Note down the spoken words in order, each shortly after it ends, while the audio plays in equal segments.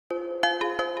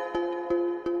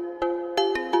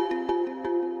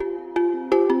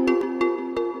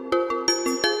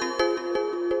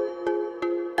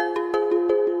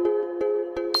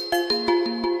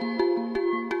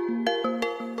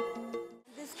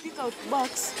Out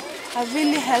box have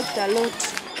really helped a lot.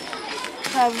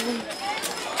 Have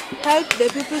helped the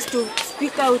people to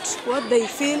speak out what they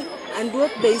feel and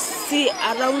what they see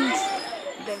around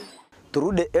them.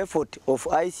 Through the effort of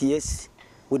ICS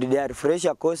with their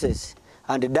refresher courses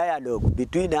and dialogue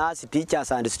between us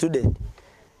teachers and students,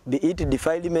 be it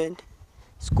defilement,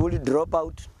 school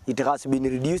dropout, it has been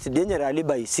reduced generally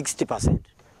by 60%.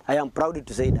 I am proud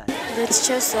to say that. The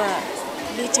teachers are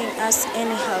beating us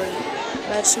anyhow,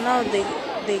 but now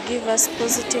they give us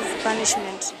positive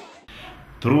punishment.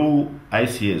 Through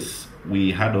ICS,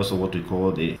 we had also what we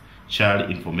call the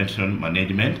Child Information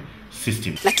Management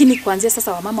System. Lakini kuanzia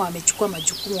sasa wamama wamechukua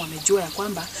majukumu, wamejua ya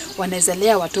kwamba wanaweza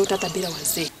lea watoto hata bila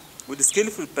wazee. With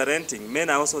skillful parenting, men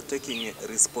are also taking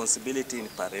responsibility in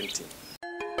parenting.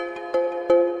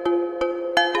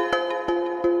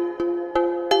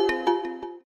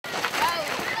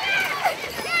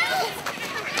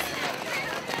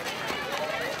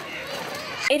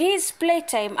 It is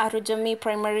playtime at Rujami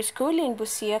Primary School in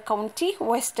Busia County,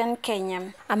 Western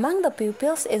Kenya. Among the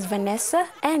pupils is Vanessa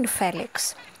and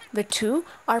Felix. The two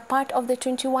are part of the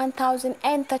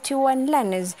 21,031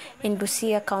 learners in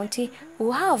Busia County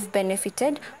who have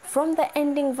benefited from the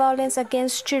Ending Violence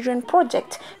Against Children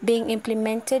project being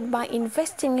implemented by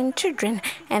investing in children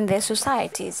and their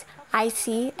societies.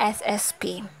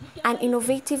 ICSSP, an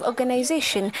innovative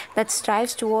organization that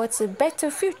strives towards a better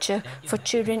future for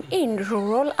children in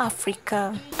rural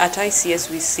Africa. At ICS,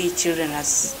 we see children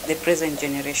as the present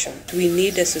generation. We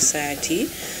need a society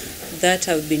that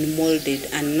have been molded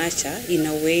and nurtured in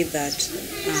a way that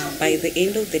by the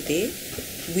end of the day,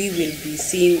 we will be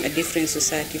seeing a different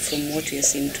society from what we are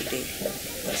seeing today.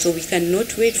 So we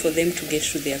cannot wait for them to get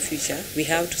to their future. We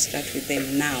have to start with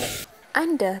them now.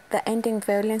 Under the Ending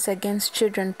Violence Against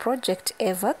Children project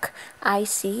EVAC,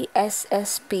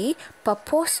 ICSSP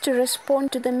purposed to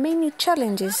respond to the many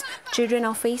challenges children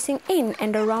are facing in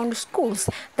and around schools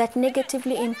that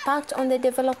negatively impact on their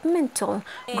developmental,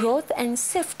 growth and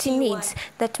safety needs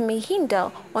that may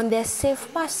hinder on their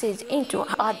safe passage into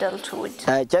adulthood.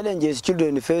 Challenges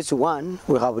children face: one,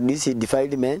 we have this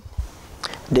defilement.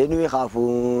 Then we have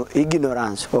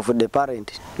ignorance of the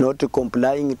parent, not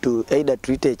complying to either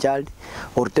treat a child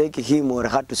or take him or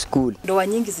her to school. Ndoa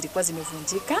nyingi zilikuwa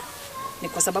zimevunjika ni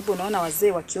kwa sababu unaona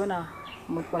wazee wakiona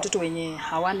watoto wenye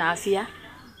hawana afya,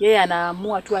 yeye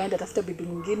anaamua tu aende tafuta bibi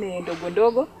nyingine ndogo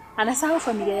ndogo, anasahau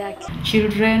familia yake.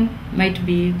 Children might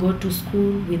go to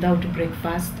school without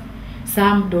breakfast.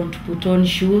 Some don't put on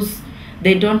shoes.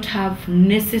 They don't have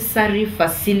necessary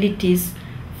facilities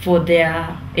for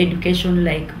their education,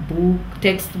 like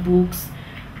textbooks,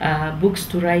 books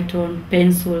to write on,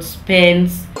 pencils,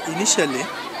 pens. Initially,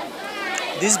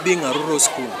 this being a rural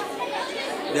school,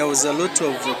 there was a lot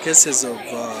of cases of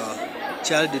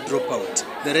child dropout.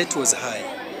 The rate was high.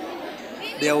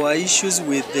 There were issues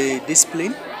with the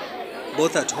discipline,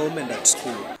 both at home and at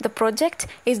school. The project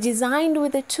is designed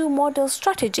with a two-model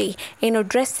strategy in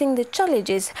addressing the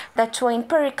challenges that were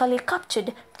empirically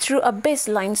captured through a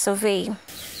baseline survey.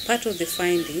 Part of the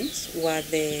findings were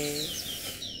the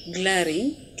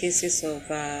glaring cases of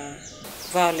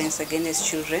violence against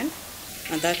children,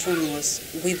 and that one was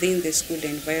within the school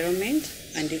environment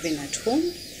and even at home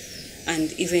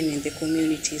and even in the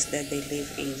communities that they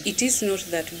live in. It is not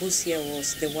that Busia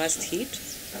was the worst hit,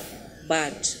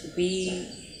 but we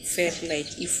felt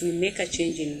like if we make a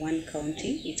change in one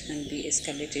county, it can be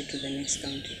escalated to the next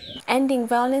county. Ending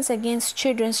Violence Against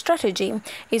Children strategy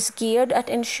is geared at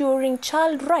ensuring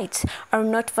child rights are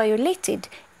not violated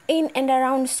in and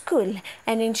around school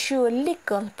and ensure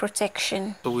legal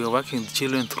protection. So we are working with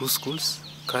children through schools.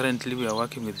 Currently we are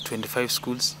working with 25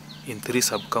 schools in 3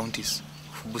 sub-counties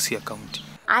of Busia County.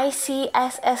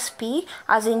 ICSSP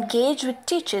has engaged with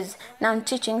teachers,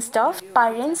 non-teaching staff,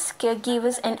 parents,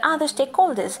 caregivers and other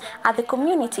stakeholders at the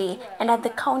community and at the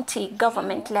county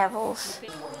government levels.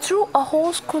 Through a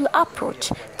whole school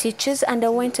approach, teachers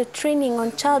underwent a training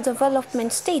on child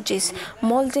development stages,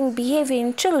 molding behavior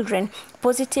in children,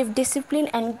 positive discipline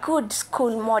and good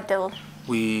school model.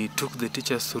 We took the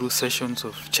teachers through sessions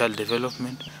of child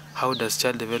development. How does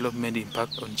child development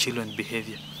impact on children's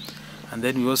behavior? And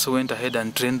then we also went ahead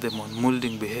and trained them on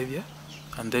molding behavior.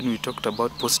 And then we talked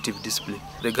about positive discipline.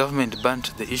 The government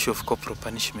banned the issue of corporal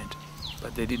punishment,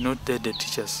 but they did not tell the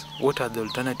teachers what are the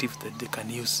alternatives that they can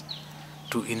use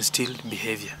to instill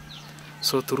behavior.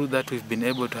 So through that, we've been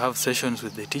able to have sessions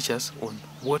with the teachers on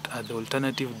what are the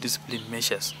alternative discipline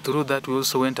measures. Through that, we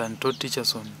also went and taught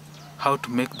teachers on how to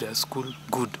make their school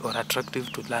good or attractive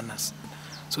to learners,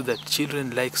 so that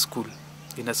children like school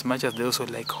in as much as they also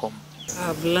like home.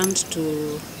 I've learned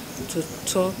to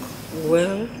talk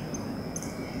well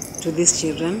to these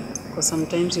children, because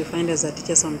sometimes you find as a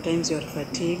teacher, sometimes you are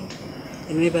fatigued,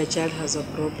 and maybe a child has a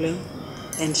problem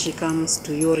and she comes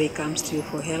to you or he comes to you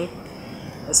for help.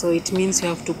 So it means you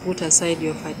have to put aside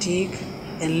your fatigue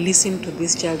and listen to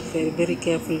this child very, very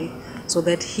carefully, so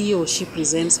that he or she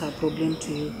presents her problem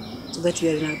to you, so that you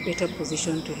are in a better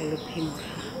position to help him or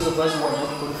her. Those of us who are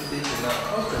not confident enough,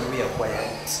 how can we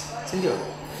acquire it?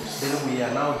 Then we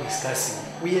are now discussing,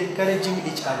 we are encouraging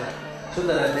each other, so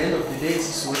that at the end of the day,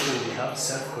 this is what we have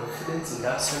self-confidence, we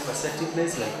have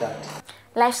self-assertiveness like that.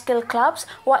 Life skill clubs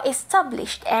were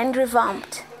established and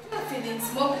revamped.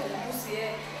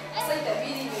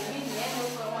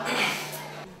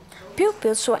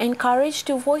 Pupils were encouraged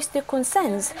to voice their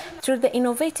concerns through the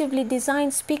innovatively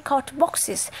designed speak-out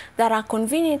boxes that are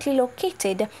conveniently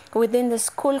located within the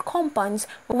school compounds,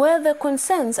 where the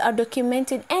concerns are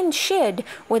documented and shared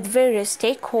with various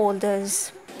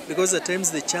stakeholders. Because at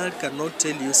times the child cannot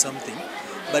tell you something,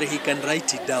 but he can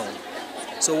write it down.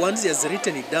 So once he has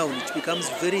written it down, it becomes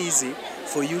very easy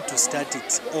for you to start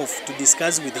it off, to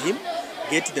discuss with him,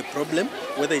 get the problem,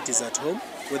 whether it is at home,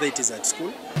 whether it is at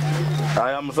school.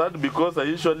 I am sad because I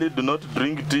usually do not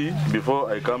drink tea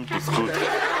before I come to school.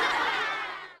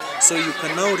 So you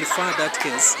can now refer that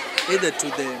case either to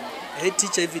the head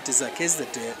teacher if it is a case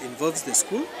that involves the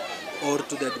school, or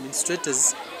to the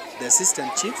administrators, the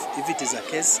assistant chief, if it is a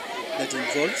case that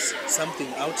involves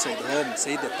something outside home,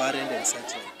 say the parent and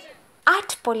such like.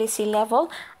 At policy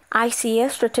level,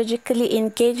 ICS strategically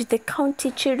engaged the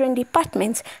county children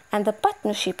departments, and the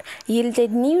partnership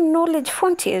yielded new knowledge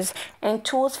frontiers and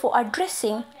tools for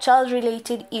addressing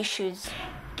child-related issues.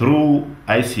 Through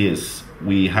ICS,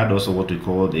 we had also what we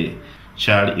call the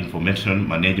Child Information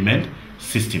Management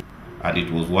System, and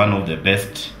it was one of the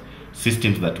best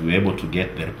systems that we were able to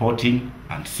get the reporting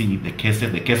and see the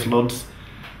cases, the caseloads,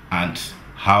 and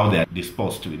how they are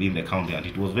disposed within the county. And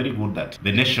it was very good that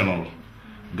the national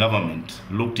government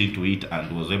looked into it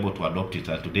and was able to adopt it,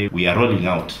 and today we are rolling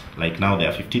out, like now there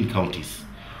are 15 counties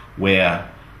where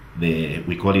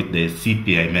we call it the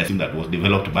CPIMS that was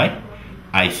developed by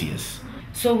ICS.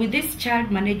 So with this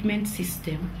child management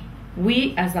system,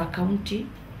 we as a county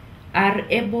are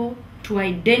able to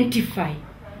identify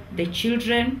the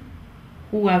children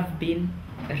who have been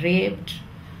raped,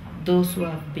 those who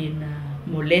have been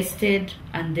molested,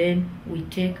 and then we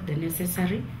take the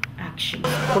necessary action.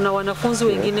 Kuna wanafunzi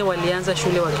wengine walianza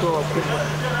shule wakiwa wakubwa.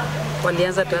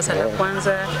 Walianza darasa la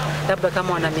kwanza labda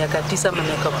kama wana miaka 9 ama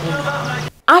miaka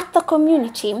 10. At the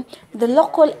community, the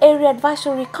local area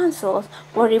advisory councils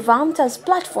were revamped as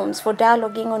platforms for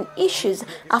dialoguing on issues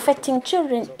affecting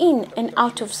children in and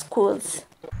out of schools.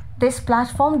 This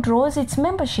platform draws its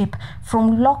membership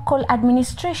from local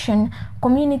administration,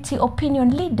 community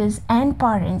opinion leaders, and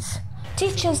parents.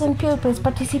 Teachers and pupils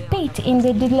participate in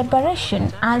the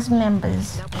deliberation as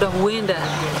members.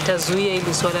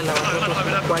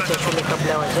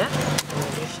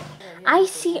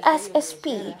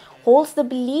 ICSSP holds the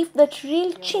belief that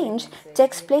real change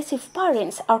takes place if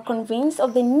parents are convinced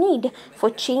of the need for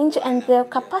change and their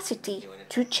capacity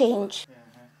to change.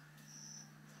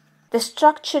 The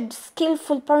structured,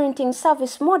 skillful parenting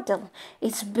service model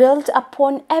is built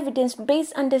upon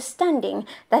evidence-based understanding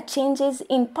that changes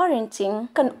in parenting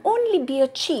can only be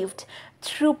achieved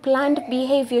through planned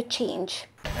behavior change.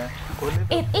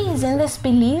 It is in this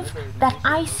belief that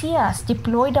ICS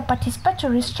deployed a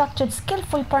participatory structured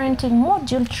skillful parenting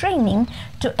module training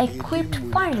to equip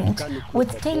parents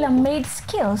with tailor-made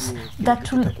skills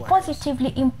that will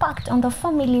positively impact on the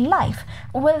family life,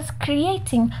 whilst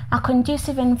creating a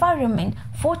conducive environment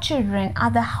for children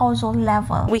at the household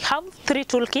level. We have 3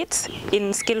 toolkits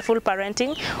in skillful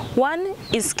parenting. One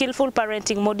is skillful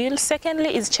parenting module,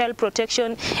 secondly is child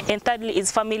protection, and thirdly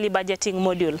is family budgeting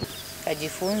module.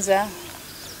 Kajifunza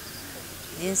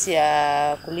jinsi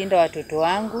ya kulinda watoto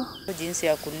wangu, jinsi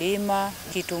ya kulima.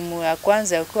 Kitu ya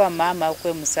kwanza ukiwa mama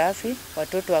ukuwe msafi,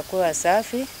 watoto wakuwe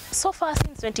wasafi. So far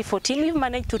since 2014, we've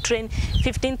managed to train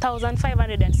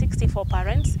 15,564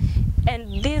 parents,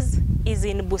 and this is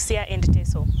in Busia and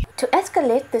Teso. To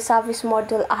escalate the service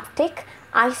model uptake,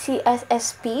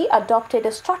 ICSSP adopted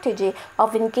a strategy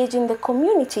of engaging the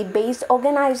community-based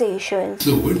organizations.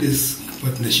 So when this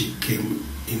partnership came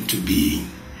into being,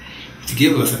 it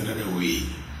gave us another way,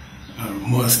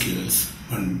 more skills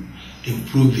on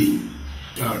improving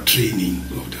our training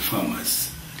of the farmers,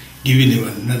 giving them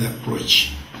another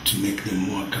approach to make them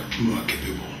more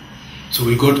capable. So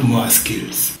we got more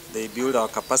skills. They build our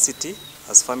capacity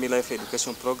as family life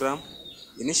education program.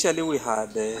 Initially we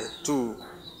had 2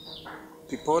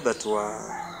 people that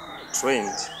were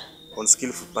trained on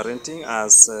skillful parenting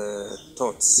as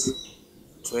TOTS,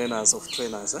 trainers of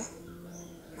trainers.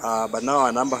 but now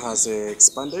our number has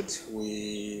expanded.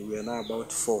 We are now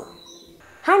about 4.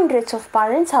 Hundreds of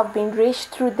parents have been reached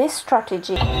through this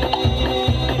strategy.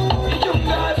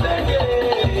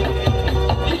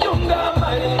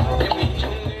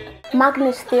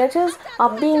 Magnet theatres are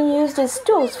being used as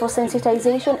tools for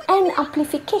sensitization and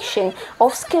amplification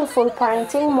of skillful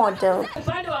parenting model.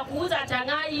 But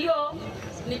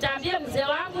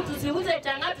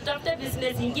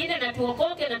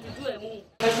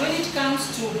when it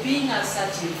comes to being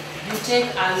assertive, you take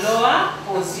a lower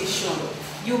position.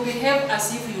 You behave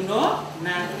as if you know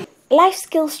nothing. Life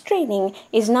skills training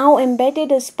is now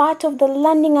embedded as part of the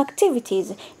learning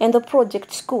activities in the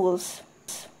project schools.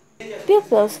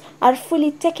 Pupils are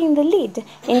fully taking the lead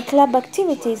in club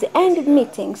activities and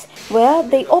meetings where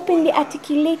they openly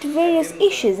articulate various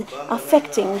issues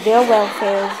affecting their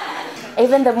welfare.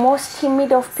 Even the most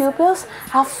timid of pupils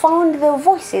have found their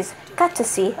voices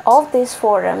courtesy of these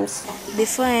forums.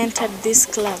 Before I entered this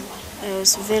club, I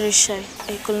was very shy.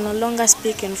 I could no longer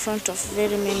speak in front of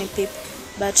very many people,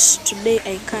 but today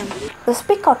I can. The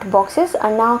speak-out boxes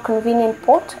are now a convenient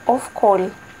port of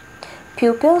call.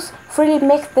 Pupils freely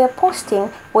make their posting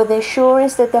with the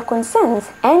assurance that their concerns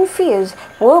and fears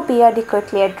will be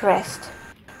adequately addressed.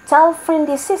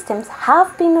 Child-friendly systems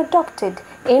have been adopted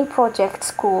in project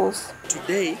schools.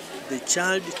 Today, the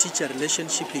child-teacher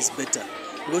relationship is better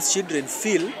because children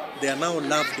feel they are now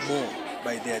loved more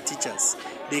by their teachers.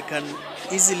 They can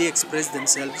easily express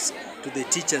themselves to the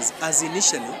teachers as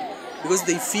initially because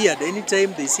they feared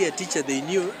anytime they see a teacher they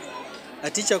knew. A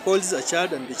teacher calls a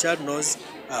child and the child knows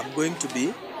I'm going to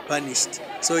be punished.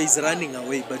 So he's running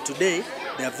away. But today,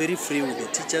 they are very free with the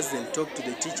teachers. They'll talk to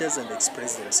the teachers and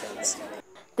express themselves.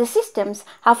 The systems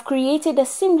have created a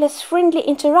seamless, friendly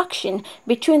interaction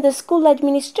between the school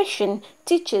administration,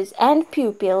 teachers, and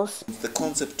pupils. The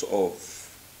concept of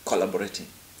collaborating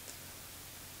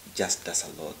just does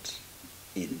a lot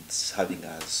in having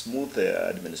a smooth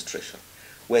administration,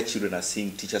 where children are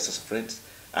seeing teachers as friends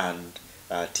and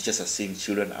teachers are seeing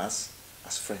children as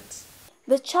friends.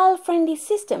 The child-friendly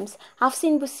systems have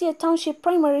seen Busia Township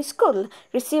Primary School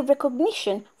receive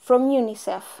recognition from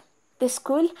UNICEF. The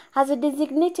school has a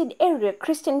designated area,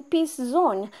 Christian Peace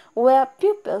Zone, where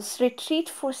pupils retreat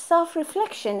for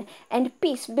self-reflection and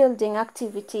peace-building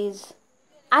activities.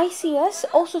 ICS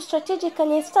also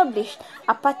strategically established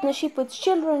a partnership with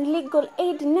Children Legal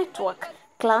Aid Network,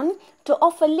 CLAN, to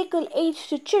offer legal aid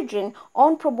to children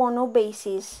on pro bono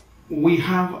basis. We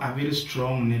have a very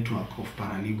strong network of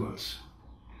paralegals.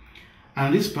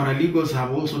 And these paralegals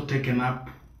have also taken up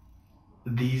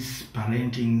these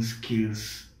parenting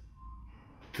skills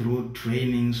through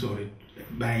trainings or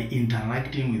by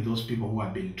interacting with those people who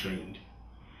have been trained.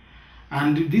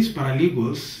 And these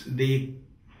paralegals, they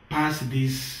pass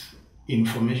this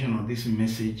information or this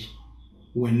message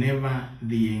whenever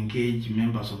they engage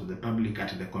members of the public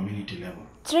at the community level.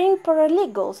 Trained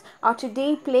paralegals are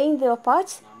today playing their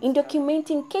parts in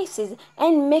documenting cases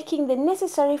and making the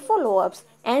necessary follow-ups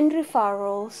and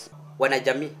referrals.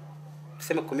 Wanajamii,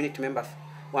 tuseme community members,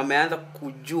 wameanza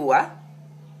kujua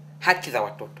haki za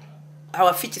watoto.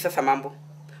 Hawafichi sasa mambo.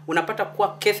 Unapata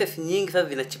kuwa cases nyingi sasa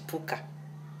zinachipuka.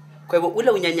 Kwa hivyo ule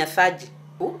unyanyasaji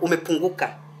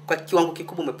umepunguka. Kwa kiwango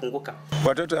kikubwa umepunguka.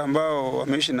 Watoto ambao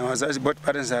wameishi na wazazi, both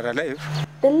parents are alive.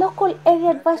 The local area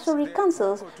advisory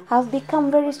councils have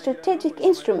become very strategic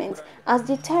instruments as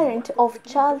deterrent of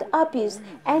child abuse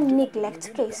and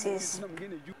neglect cases.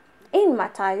 In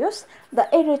Matayos,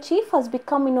 the area chief has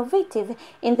become innovative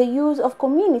in the use of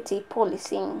community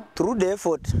policing. Through the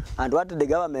effort and what the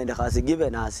government has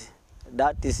given us,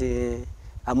 that is a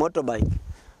motorbike.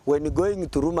 When going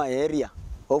through my area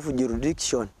of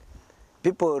jurisdiction,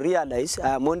 people realize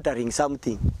I am monitoring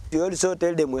something. We also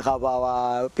tell them we have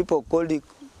our people called the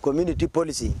community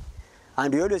policy.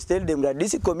 And we always tell them that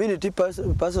this community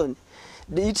person,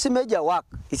 it's major work.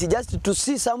 It's just to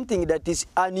see something that is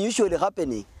unusually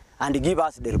happening and give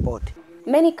us the report.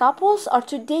 Many couples are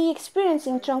today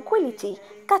experiencing tranquility,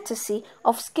 courtesy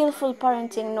of skillful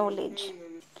parenting knowledge.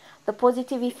 The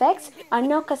positive effects are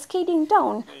now cascading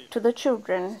down to the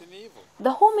children.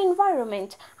 The home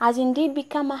environment has indeed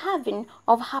become a haven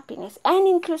of happiness and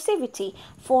inclusivity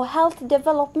for health,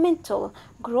 developmental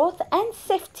growth and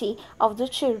safety of the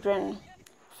children.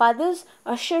 Fathers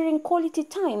are sharing quality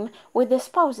time with their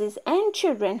spouses and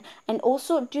children and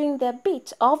also doing their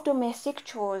bit of domestic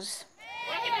chores.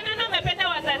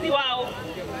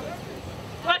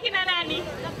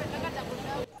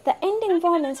 The Ending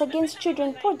Violence Against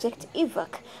Children project,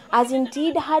 EVAC, has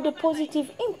indeed had a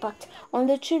positive impact on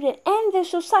the children and their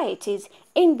societies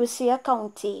in Busia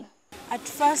County. At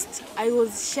first, I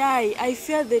was shy. I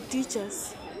feared the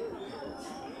teachers.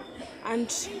 And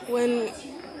when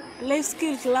Life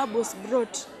Skill Club was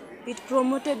brought, it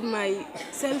promoted my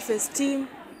self-esteem.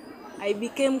 I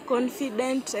became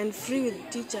confident and free with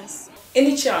teachers.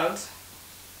 Any child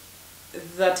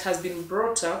that has been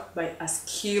brought up by a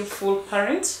skillful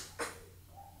parent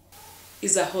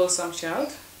is a wholesome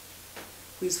child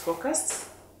who is focused,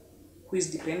 who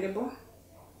is dependable,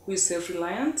 who is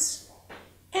self-reliant,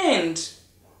 and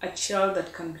a child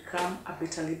that can become a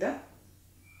better leader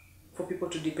for people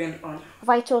to depend on.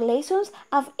 Vital lessons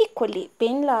have equally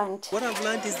been learned. What I've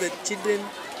learned is that children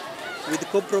with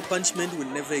corporal punishment will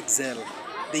never excel.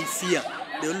 They fear.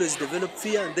 They always develop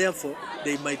fear, and therefore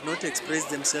they might not express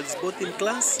themselves both in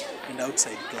class and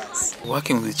outside class.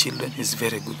 Working with children is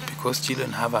very good because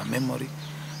children have a memory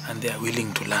and they are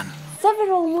willing to learn.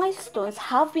 Several milestones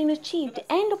have been achieved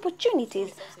and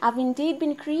opportunities have indeed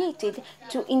been created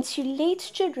to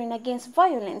insulate children against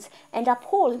violence and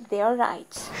uphold their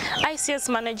rights. ICS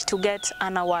managed to get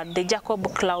an award, the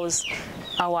Jacob Claus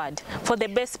Award, for the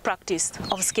best practice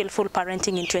of skillful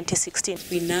parenting in 2016.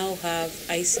 We now have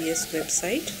ICS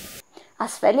website.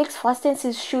 As Felix fastens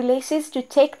his shoelaces to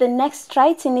take the next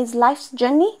strides in his life's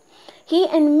journey, he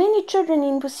and many children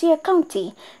in Busia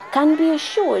County can be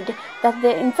assured that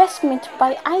the investment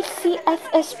by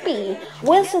ICSSP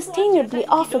will sustainably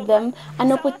offer them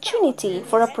an opportunity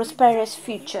for a prosperous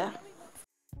future.